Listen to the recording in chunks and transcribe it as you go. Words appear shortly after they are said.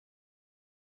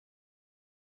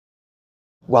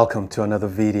Welcome to another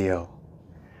video.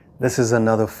 This is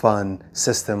another fun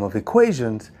system of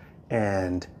equations,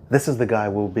 and this is the guy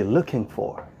we'll be looking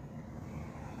for,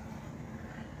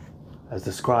 as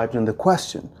described in the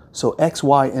question. So x,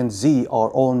 y, and z are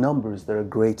all numbers that are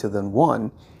greater than 1,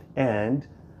 and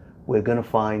we're going to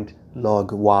find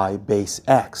log y base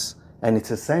x. And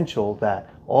it's essential that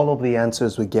all of the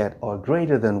answers we get are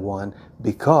greater than 1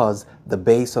 because the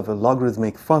base of a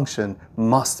logarithmic function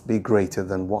must be greater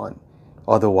than 1.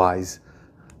 Otherwise,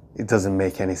 it doesn't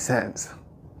make any sense.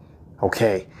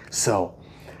 Okay, so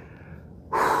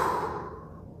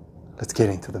let's get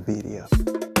into the video.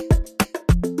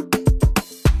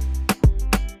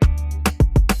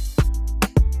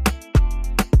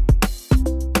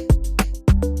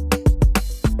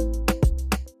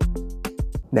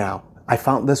 Now, I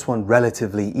found this one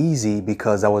relatively easy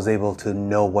because I was able to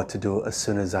know what to do as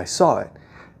soon as I saw it,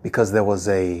 because there was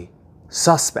a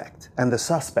suspect, and the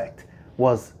suspect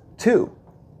was 2,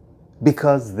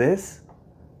 because this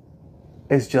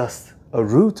is just a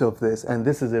root of this and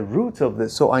this is a root of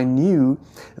this. So I knew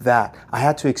that I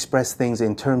had to express things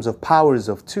in terms of powers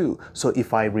of 2. So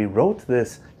if I rewrote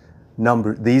these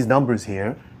numbers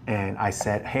here, and I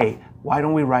said, hey, why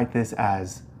don't we write this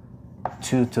as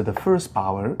 2 to the first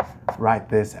power, write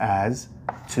this as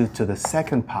 2 to the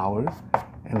second power,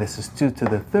 and this is 2 to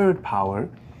the third power,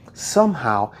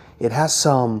 somehow it has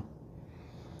some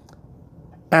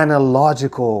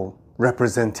analogical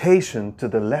representation to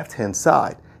the left-hand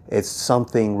side. It's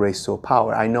something raised to a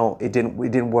power. I know it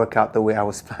didn't work out the way I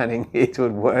was planning it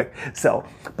would work. So,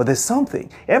 but there's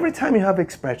something. Every time you have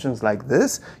expressions like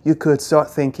this, you could start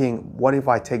thinking, what if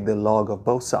I take the log of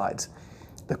both sides?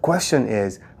 The question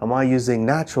is, am I using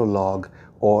natural log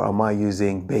or am I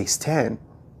using base 10?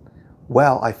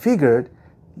 Well, I figured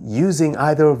using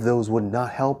either of those would not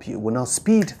help you, would not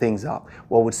speed things up.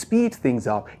 What would speed things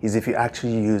up is if you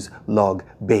actually use log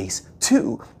base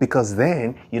 2, because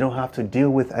then you don't have to deal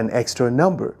with an extra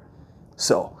number.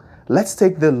 So let's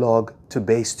take the log to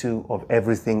base 2 of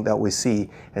everything that we see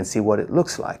and see what it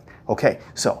looks like. Okay,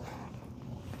 so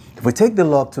if we take the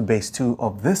log to base 2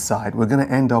 of this side, we're going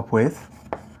to end up with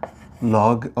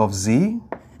log of z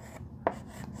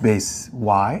base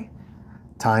y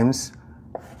times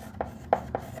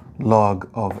log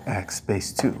of x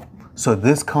base 2. So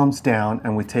this comes down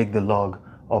and we take the log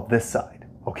of this side,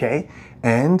 okay?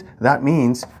 And that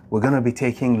means we're going to be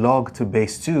taking log to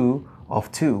base 2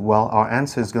 of 2. Well, our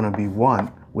answer is going to be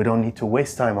 1. We don't need to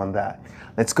waste time on that.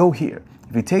 Let's go here.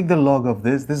 If you take the log of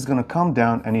this is going to come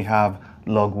down and you have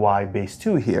log y base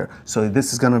 2 here. So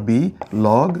this is going to be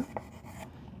log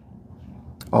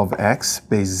of x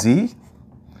base z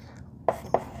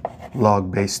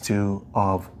log base 2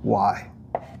 of y.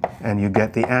 And you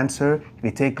get the answer. If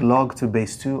you take log to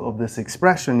base 2 of this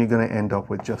expression, you're going to end up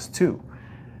with just 2.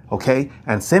 Okay?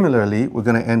 And similarly, we're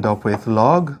going to end up with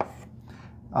log,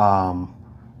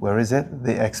 where is it?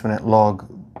 The exponent log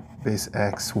base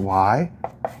x, y.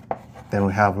 Then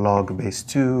we have log base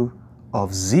 2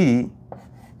 of z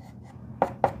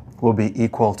will be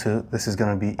equal to, this is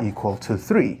going to be equal to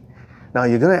 3. Now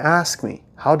you're going to ask me,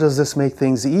 how does this make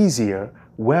things easier?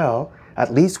 Well,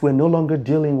 at least we're no longer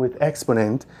dealing with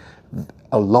exponent,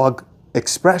 a log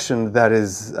expression that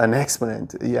is an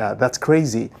exponent. Yeah, that's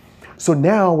crazy. So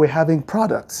now we're having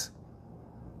products.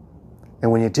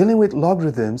 And when you're dealing with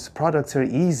logarithms, products are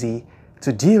easy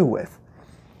to deal with.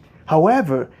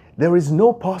 However, there is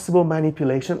no possible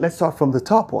manipulation. Let's start from the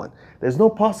top one. There's no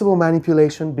possible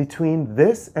manipulation between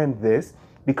this and this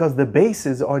because the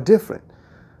bases are different.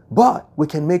 But we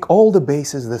can make all the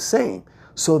bases the same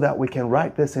so that we can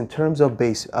write this in terms of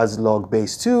base as log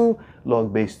base 2,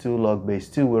 log base 2, log base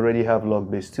 2. We already have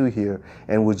log base 2 here,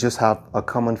 and we just have a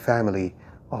common family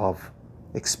of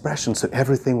expressions. So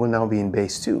everything will now be in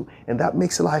base 2. And that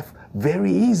makes life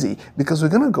very easy because we're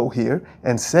going to go here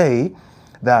and say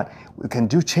that we can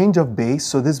do change of base.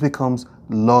 So this becomes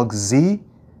log z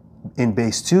in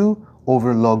base 2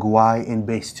 over log y in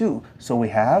base 2. So we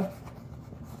have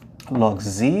log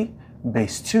z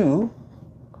base 2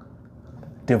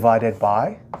 divided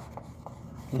by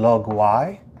log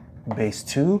y base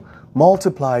 2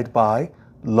 multiplied by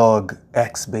log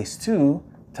x base 2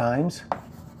 times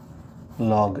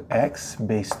log x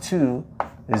base 2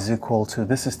 is equal to,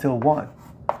 this is still 1.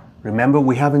 Remember,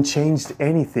 we haven't changed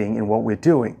anything in what we're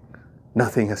doing.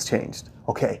 Nothing has changed.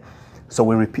 Okay, so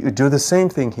we do the same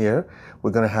thing here.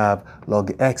 We're going to have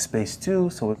log x base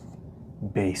 2, so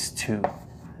base 2.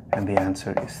 And the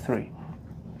answer is 3.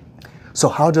 So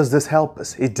how does this help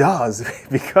us? It does,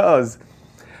 because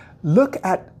look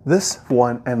at this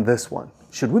one and this one.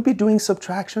 Should we be doing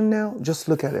subtraction now? Just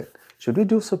look at it. Should we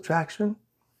do subtraction?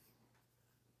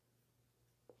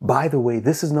 By the way,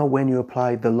 this is not when you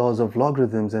apply the laws of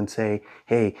logarithms and say,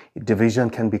 hey,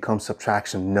 division can become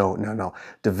subtraction. No, no, no.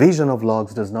 Division of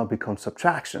logs does not become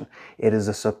subtraction. It is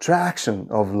a subtraction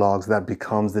of logs that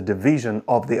becomes the division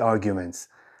of the arguments.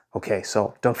 Okay,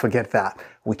 so don't forget that.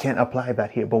 We can't apply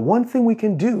that here. But one thing we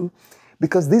can do,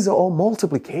 because these are all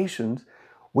multiplications,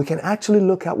 we can actually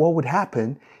look at what would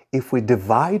happen if we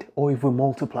divide or if we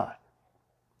multiply.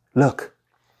 Look,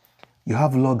 you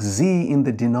have log z in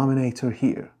the denominator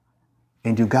here,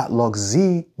 and you got log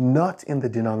z not in the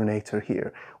denominator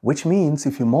here, which means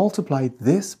if you multiply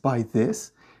this by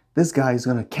this guy is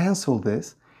going to cancel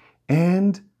this,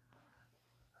 and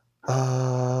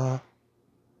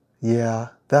yeah,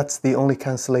 that's the only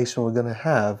cancellation we're going to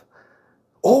have.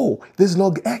 Oh, there's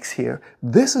log x here.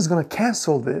 This is going to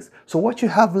cancel this. So what you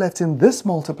have left in this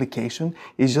multiplication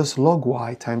is just log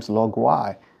y times log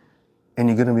y. And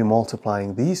you're going to be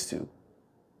multiplying these two.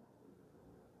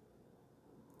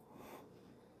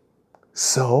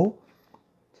 So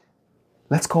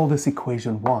let's call this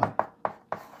equation 1,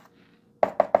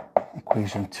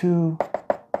 equation 2,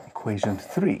 equation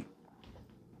 3.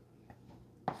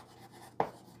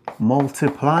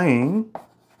 Multiplying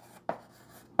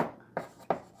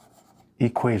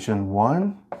equation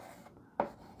 1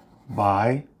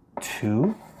 by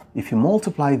 2. If you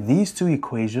multiply these two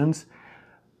equations,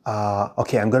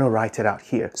 okay, I'm going to write it out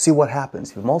here. See what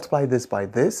happens. If you multiply this by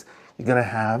this, you're going to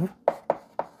have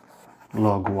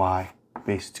log y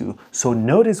base 2. So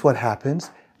notice what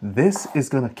happens. This is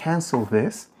going to cancel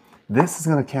this. This is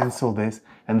going to cancel this.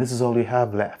 And this is all we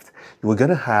have left. We're going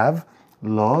to have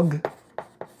log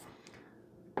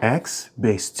x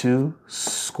base 2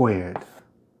 squared,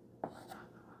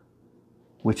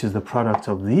 which is the product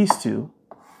of these two.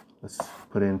 Let's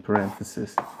put it in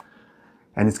parentheses.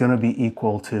 And it's going to be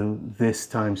equal to this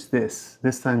times this.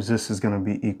 This times this is going to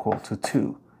be equal to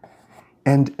 2.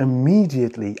 And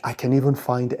immediately I can even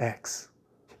find x.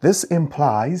 This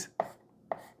implies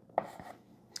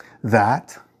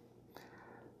that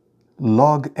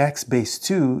log x base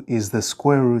 2 is the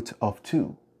square root of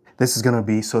 2. This is going to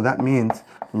be, so that means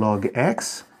log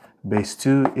x base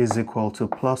 2 is equal to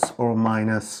plus or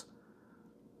minus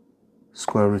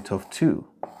square root of 2.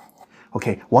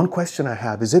 Okay, one question I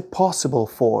have, is it possible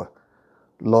for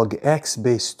log x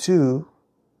base 2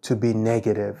 to be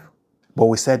negative? But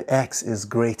we said x is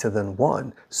greater than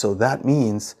 1, so that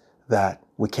means that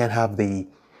we can't have the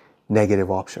negative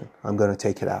option. I'm going to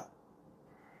take it out.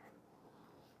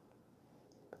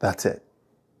 That's it.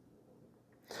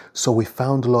 So we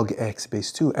found log x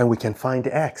base 2, and we can find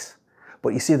x. But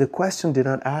you see, the question did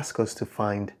not ask us to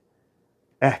find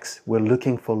x. We're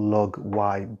looking for log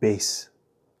y base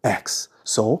x.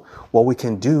 So what we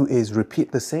can do is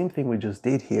repeat the same thing we just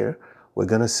did here. We're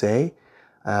going to say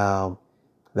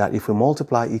that if we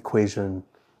multiply equation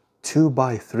 2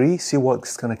 by 3, see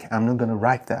what's going to, I'm not going to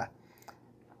write that.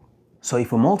 So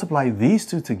if we multiply these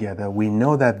two together, we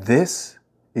know that this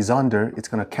is under, it's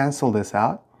going to cancel this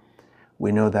out.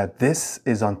 We know that this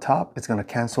is on top, it's going to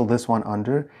cancel this one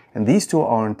under, and these two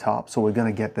are on top, so we're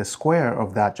going to get the square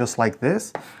of that just like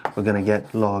this. We're going to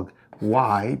get log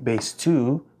y base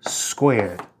 2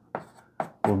 squared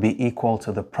will be equal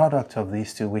to the product of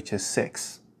these two, which is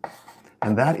 6.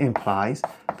 And that implies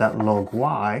that log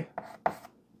y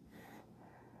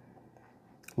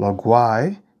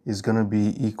is going to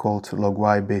be equal to log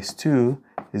y base 2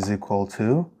 is equal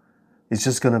to, it's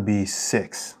just going to be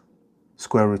 6,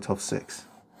 square root of 6.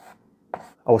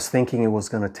 I was thinking it was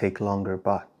going to take longer,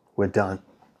 but we're done.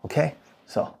 Okay,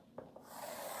 so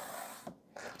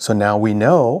now we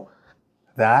know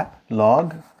that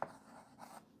log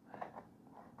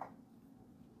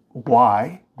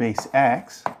y base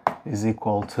x is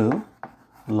equal to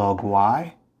log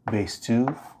y base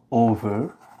 2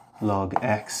 over log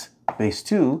x base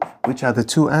 2, which are the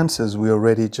two answers we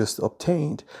already just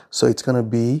obtained. So it's going to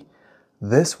be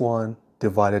this one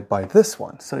divided by this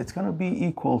one. So it's going to be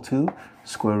equal to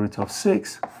square root of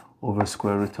 6 over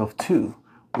square root of 2,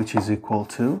 which is equal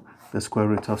to the square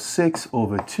root of 6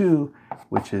 over 2,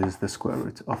 which is the square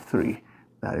root of 3.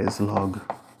 That is log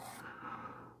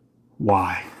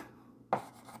y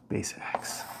base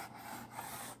x.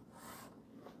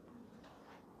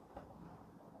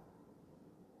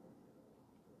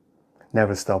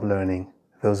 Never stop learning.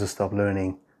 Those who stop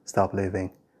learning, stop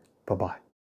living. Bye-bye.